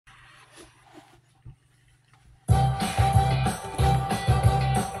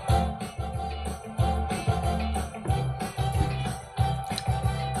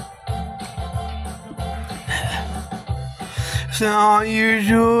It's not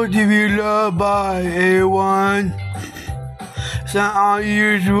unusual to be loved by anyone. It's not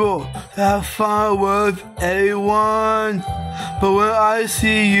unusual to have fun with anyone. But when I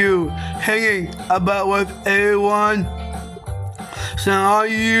see you hanging about with anyone, it's not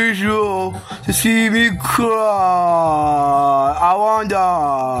unusual to see me cry. I wanna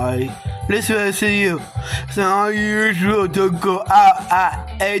die. Listen when I see you. It's not unusual to go out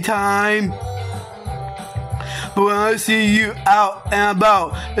at any time. But when I see you out and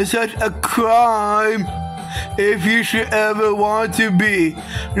about, it's such a crime. If you should ever want to be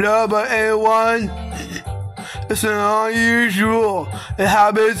loved by anyone, it's not unusual. It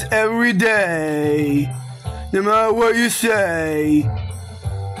happens every day. No matter what you say,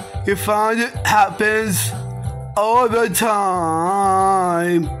 you find it happens all the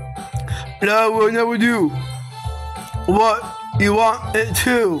time. Love will never do what you want it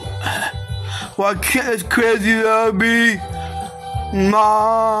to. Why can't this crazy love be mine?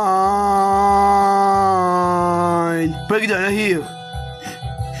 Break it down, I hear you.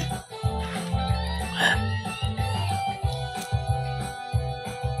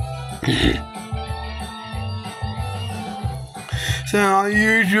 It's not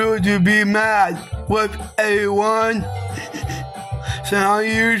unusual to be mad with anyone. It's not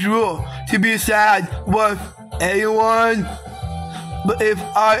unusual to be sad with anyone. But if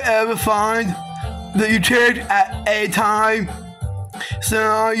I ever find that you change at any time, it's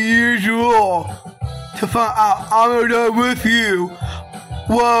not unusual to find out I'm in love with you.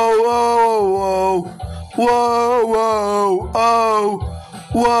 Whoa, whoa, whoa, whoa, whoa, oh,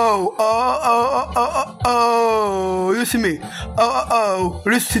 whoa, oh, listen to me. Oh,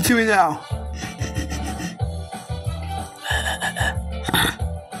 listen to me now.